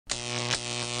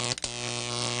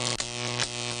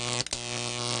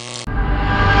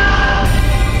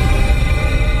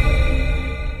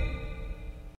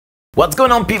What's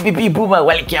going on, bbb-boomer?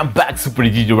 Welcome back. Super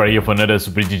DJ right here for another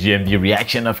Super DJ MD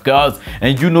reaction, of course.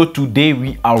 And you know, today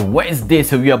we are Wednesday,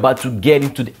 so we are about to get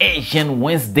into the Asian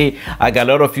Wednesday. I got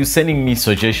a lot of you sending me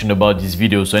suggestions about this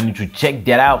video, so I need to check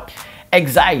that out.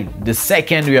 EXILE, the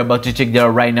second, we are about to check that out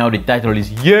right now. The title is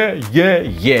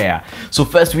Yeah. So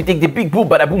first we take the big boom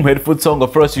bada boom headphone song.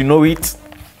 Of course, you know it.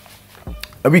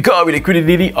 And we go with the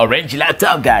Quidididi orange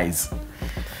laptop, guys.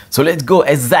 So let's go.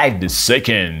 EXILE, the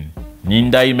second.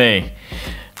 Nindaime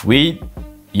with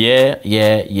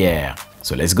yeah.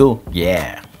 So let's go.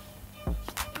 Yeah.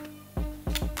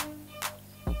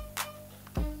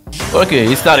 Okay,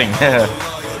 it's starting.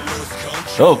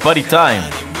 Oh, party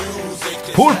time.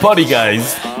 Pool party,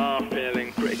 guys.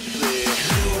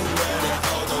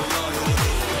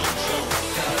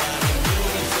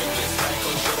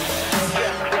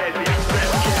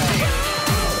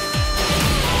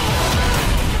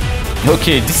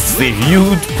 Okay, this is a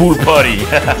huge pool party.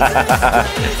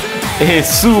 A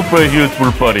super huge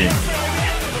pool party.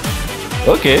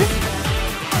 Okay.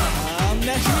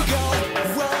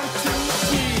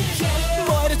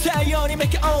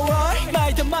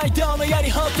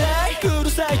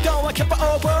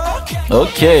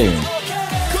 Okay.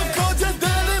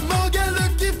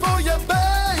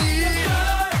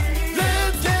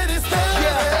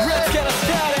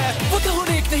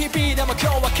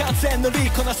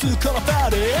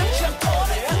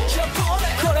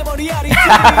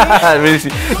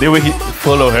 They will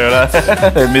follow her.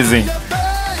 Amazing.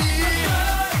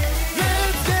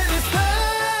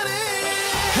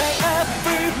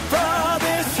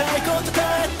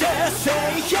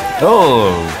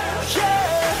 Oh,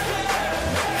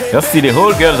 just see the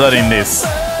whole girls are in this.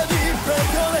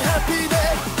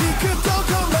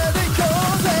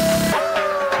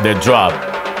 The drop.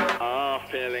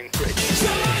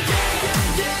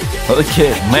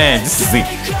 Okay, man, this is a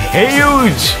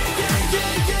huge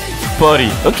party.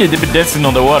 Okay, they've been dancing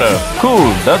on the water.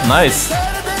 Cool, that's nice.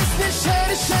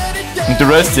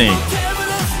 Interesting.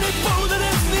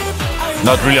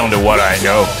 Not really on the water, I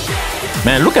know.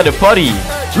 Man, look at the party.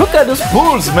 Look at those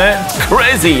pools, man. It's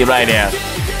crazy right there.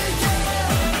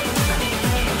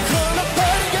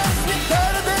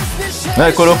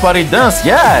 Like a party dance,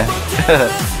 yeah.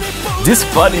 This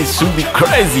party should be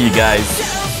crazy, guys.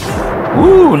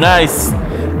 Woo, nice.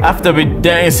 After we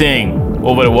dancing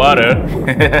over the water,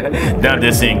 now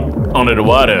dancing under the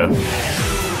water.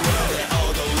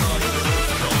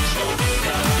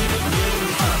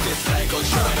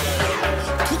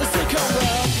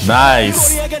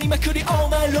 Nice.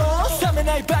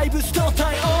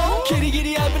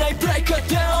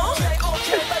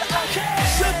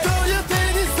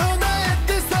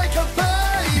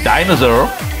 Dinosaur.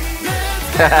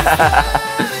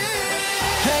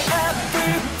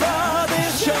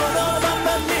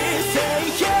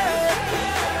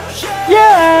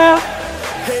 Yeah.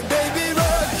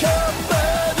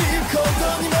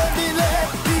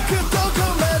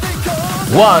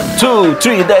 1, 2,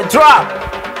 3, then drop.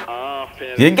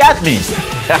 You got me.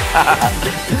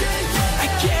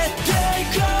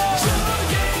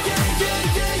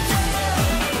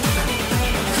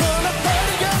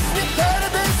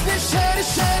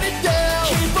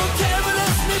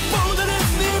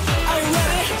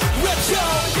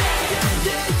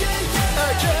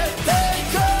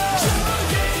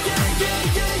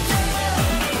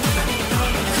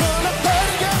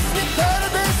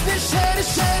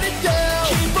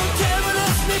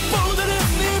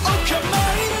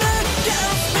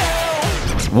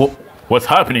 What's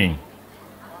happening?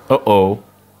 Uh-oh.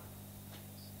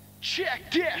 Check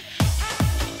this.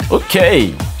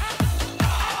 Okay.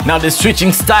 Now the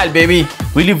switching style, baby.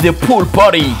 We leave the pool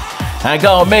party and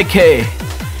go make a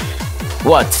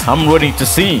what? I'm ready to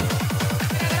see.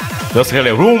 Just get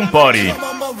a room party.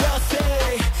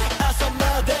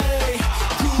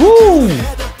 Woo!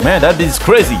 Man, that is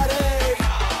crazy.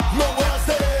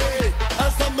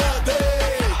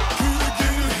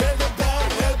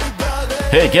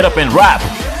 Hey, get up and rap.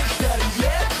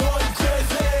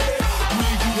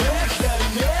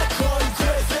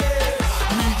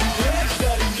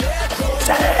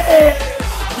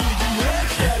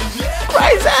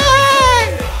 Crazy!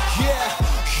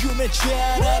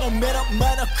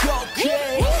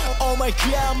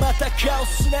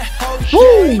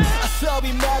 Woo!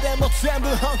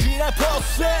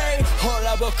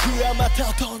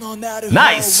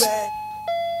 Nice!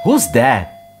 Who's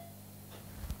that?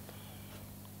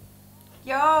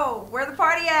 Yo, where the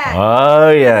party at? Oh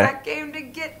yeah. I came to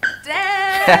get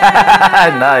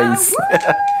down. Nice.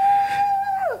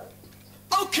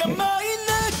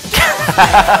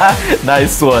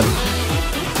 Nice one.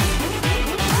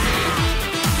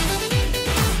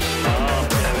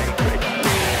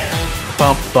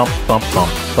 Pump, pump, pump,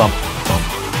 pump, pump, pump.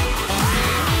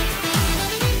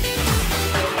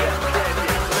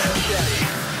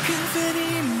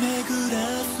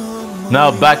 Now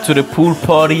back to the pool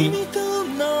party.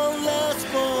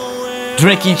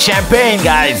 Drinking champagne,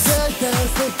 guys.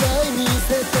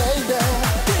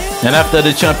 And after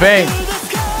the champagne,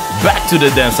 back to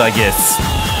the dance, I guess.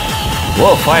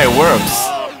 Whoa, fireworks.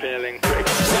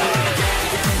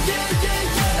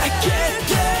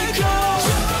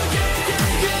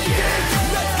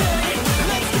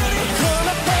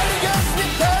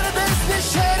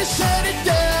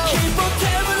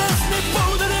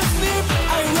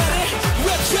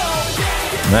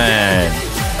 Man,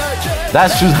 that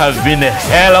should have been a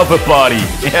hell of a party.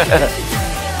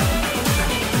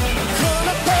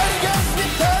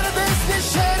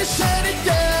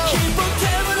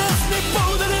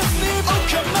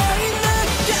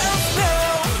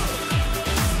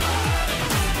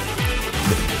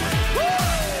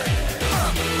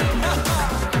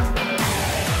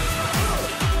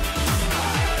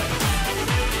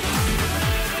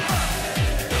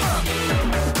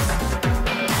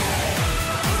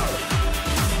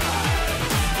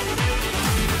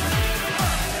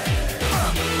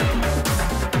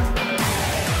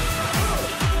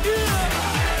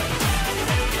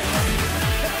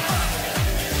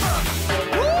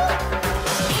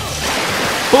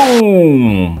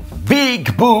 Boom!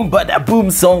 Big Boom Bada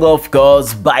Boom song, of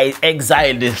course, by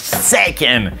EXILE the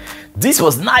second. This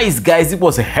was nice, guys. It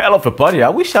was a hell of a party. I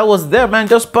wish I was there, man,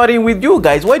 just partying with you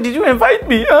guys. Why did you invite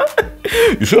me, huh?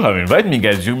 You should have invited me,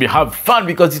 guys. You will have fun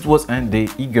because it was, and the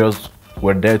e-girls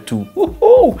were there too.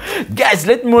 Woohoo! Guys,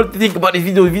 let me know what you think about the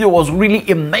video. The video was really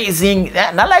amazing,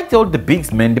 and I liked all the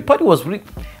bigs, man. The party was really,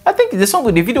 I think the song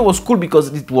with the video was cool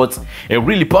because it was a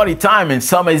really party time and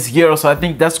summer is here, so I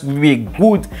think that's going to be a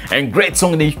good and great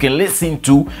song that you can listen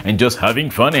to and just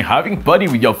having fun and having party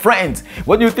with your friends.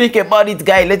 What do you think about it,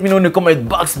 guys? Let me know in the comment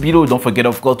box below. Don't forget,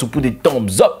 of course, to put a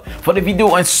thumbs up for the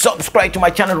video and subscribe to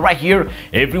my channel right here.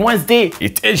 Every Wednesday,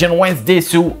 it's Asian Wednesday,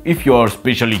 so if you are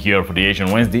especially here for the Asian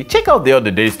Wednesday, check out the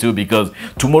other days too, because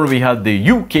tomorrow we have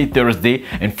the UK Thursday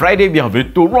and Friday we have a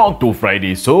Toronto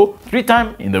Friday, so 3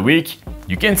 times in the week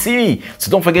you can see me.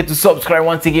 So don't forget to subscribe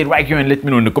once again right here and let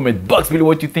me know in the comment box below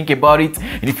what you think about it.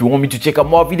 And if you want me to check out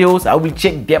more videos, I will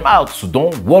check them out, so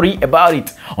don't worry about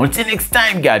it. Until next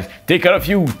time, guys, take care of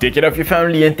you, take care of your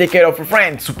family, and take care of your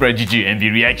friends. Super DJ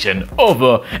MV reaction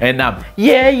over, and I'm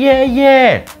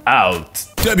out.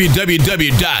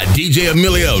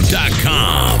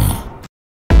 www.djemiliot.com